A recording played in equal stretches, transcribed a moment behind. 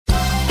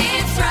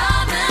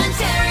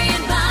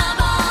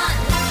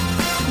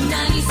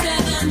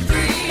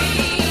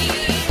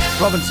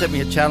Robin sent me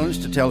a challenge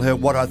to tell her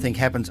what I think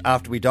happens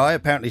after we die.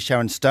 Apparently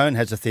Sharon Stone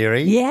has a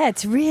theory. Yeah,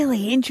 it's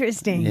really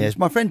interesting. Yes,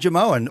 my friend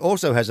Jamoan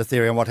also has a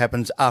theory on what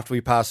happens after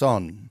we pass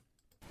on.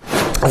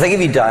 I think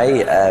if you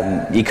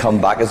die, you come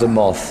back as a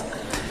moth.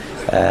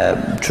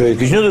 True,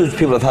 because you know those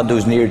people have had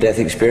those near-death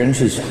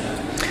experiences?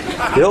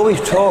 They always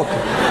talk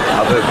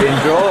about being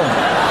drawn.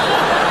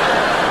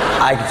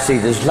 I could see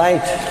this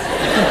light,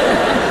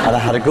 and I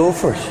had to go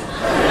for it.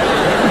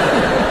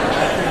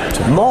 It's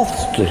what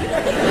moths do.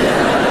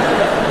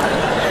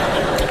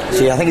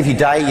 See, I think if you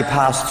die, you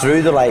pass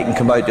through the light and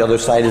come out the other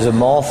side as a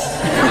moth.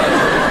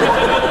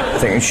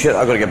 Thinking, shit,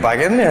 I've got to get back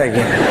in there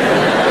again.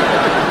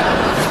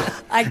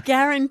 I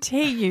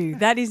guarantee you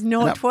that is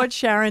not what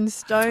Sharon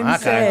Stone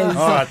says.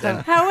 All right,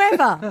 then.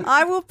 However,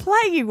 I will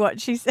play you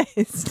what she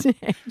says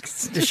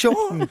next.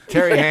 Sure.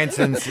 Terry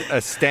Hansen's a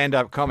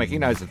stand-up comic. He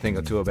knows a thing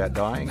or two about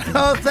dying.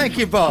 Oh, thank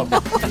you, Bob.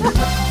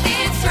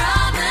 It's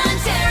Robin,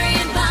 Terry,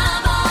 and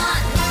Bob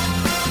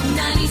on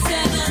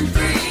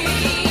 97.3.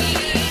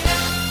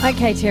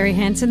 Okay, Terry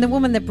Hansen, the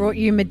woman that brought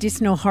you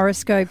medicinal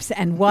horoscopes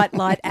and white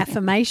light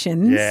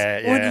affirmations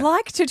would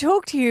like to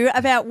talk to you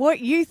about what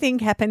you think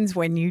happens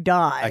when you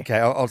die. Okay,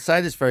 I'll say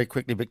this very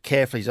quickly but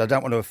carefully so I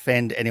don't want to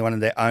offend anyone in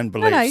their own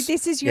beliefs. No,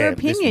 this is your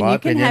This is opinion. my You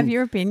can have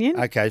your opinion.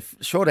 Okay,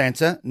 short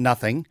answer,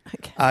 nothing.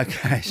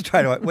 Okay,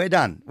 straight away, we're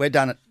done.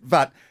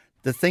 But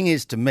the thing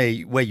is, to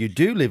me, where you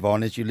do live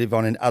on is you live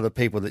on in other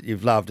people that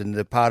you've loved and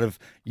the part of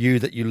you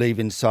that you leave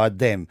inside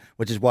them,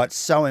 which is why it's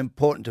so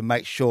important to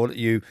make sure that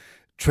you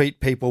treat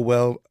people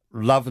well,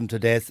 love them to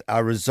death,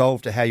 are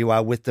resolved to how you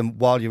are with them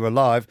while you're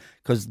alive,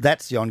 because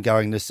that's the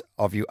ongoingness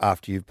of you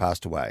after you've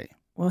passed away.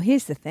 Well,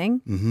 here's the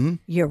thing. Mm-hmm.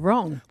 You're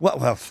wrong.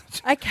 Well,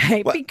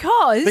 Okay, Well,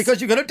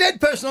 because you've got a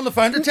dead person on the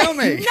phone to tell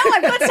me. No,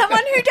 I've got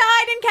someone who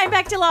died and came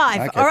back to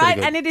life. Okay, all right.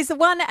 pretty good. And it is the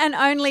one and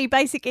only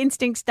Basic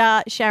Instinct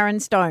star Sharon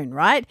Stone,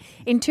 right?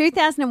 In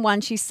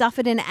 2001, she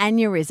suffered an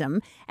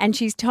aneurysm and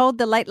she's told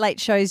the Late Late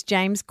Show's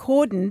James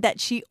Corden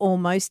that she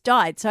almost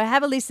died. So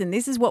have a listen.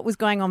 This is what was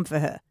going on for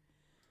her.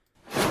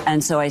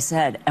 And so I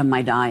said, am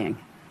I dying?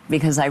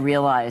 Because I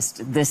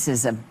realized this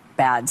is a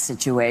bad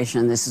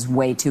situation. This is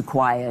way too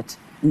quiet.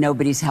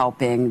 Nobody's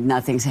helping.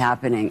 Nothing's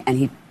happening. And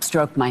he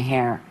stroked my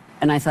hair.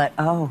 And I thought,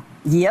 oh,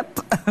 yep.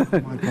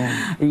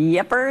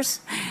 Yippers.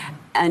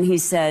 And he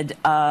said,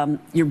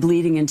 you're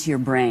bleeding into your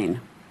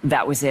brain.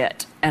 That was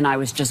it. And I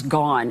was just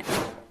gone.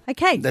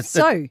 Okay, That's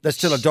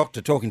still a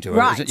doctor talking to her,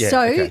 right. is it? Yeah,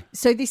 so, okay.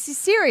 so this is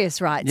serious,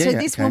 right? Yeah, so yeah,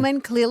 this okay.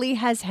 woman clearly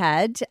has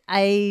had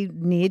a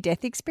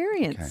near-death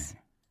experience.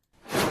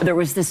 There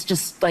was this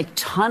just like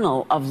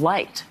tunnel of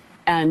light.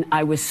 And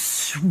I was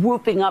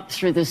swooping up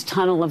through this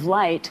tunnel of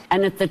light.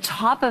 And at the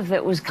top of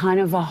it was kind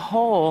of a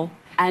hole.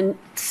 And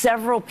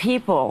several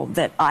people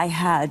that I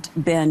had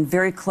been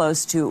very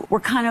close to were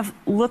kind of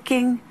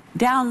looking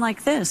down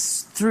like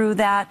this through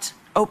that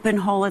open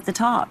hole at the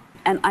top.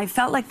 And I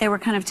felt like they were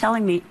kind of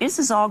telling me, this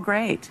is all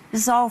great.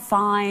 This is all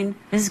fine.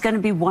 This is going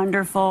to be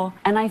wonderful.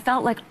 And I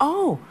felt like,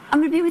 oh,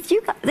 I'm going to be with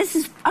you guys. This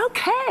is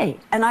okay.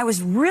 And I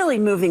was really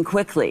moving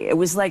quickly. It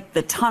was like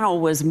the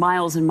tunnel was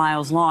miles and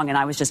miles long, and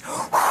I was just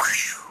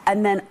whoosh.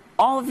 And then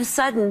all of a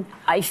sudden,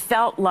 I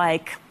felt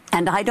like,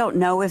 and I don't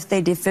know if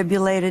they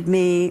defibrillated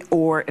me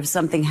or if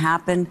something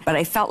happened, but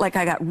I felt like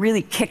I got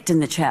really kicked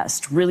in the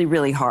chest, really,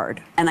 really hard.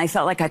 And I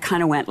felt like I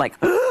kind of went like,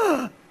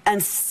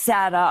 and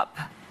sat up,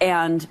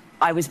 and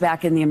I was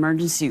back in the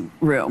emergency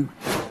room.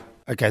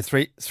 Okay,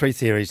 three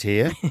theories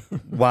here.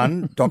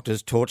 One,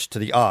 doctor's torch to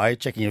the eye,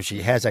 checking if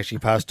she has actually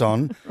passed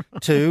on.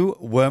 Two,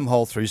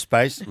 wormhole through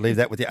space. Leave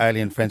that with your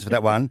alien friends for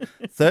that one.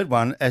 Third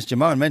one, as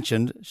Jamoan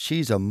mentioned,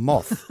 she's a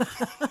moth.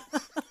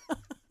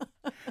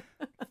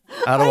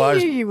 I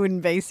knew you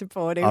wouldn't be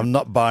supportive. I'm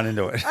not buying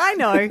into it. I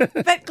know.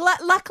 But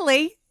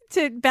luckily,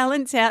 to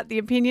balance out the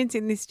opinions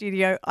in this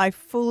studio, I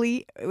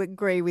fully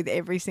agree with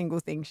every single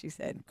thing she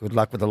said. Good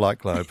luck with the light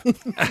globe.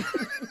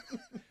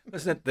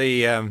 Wasn't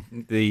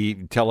it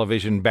the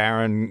television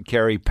baron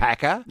Kerry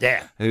Packer?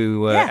 Yeah.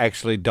 Who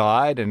actually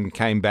died and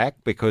came back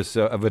because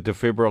of a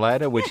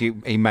defibrillator, which he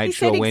made He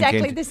sure said went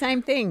exactly in. the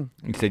same thing.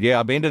 He said, yeah,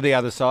 I've been to the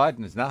other side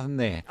and there's nothing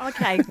there.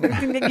 Okay,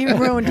 you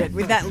ruined it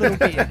with that little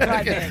bit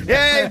right there.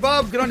 Yay,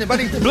 Bob, good on you,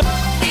 buddy.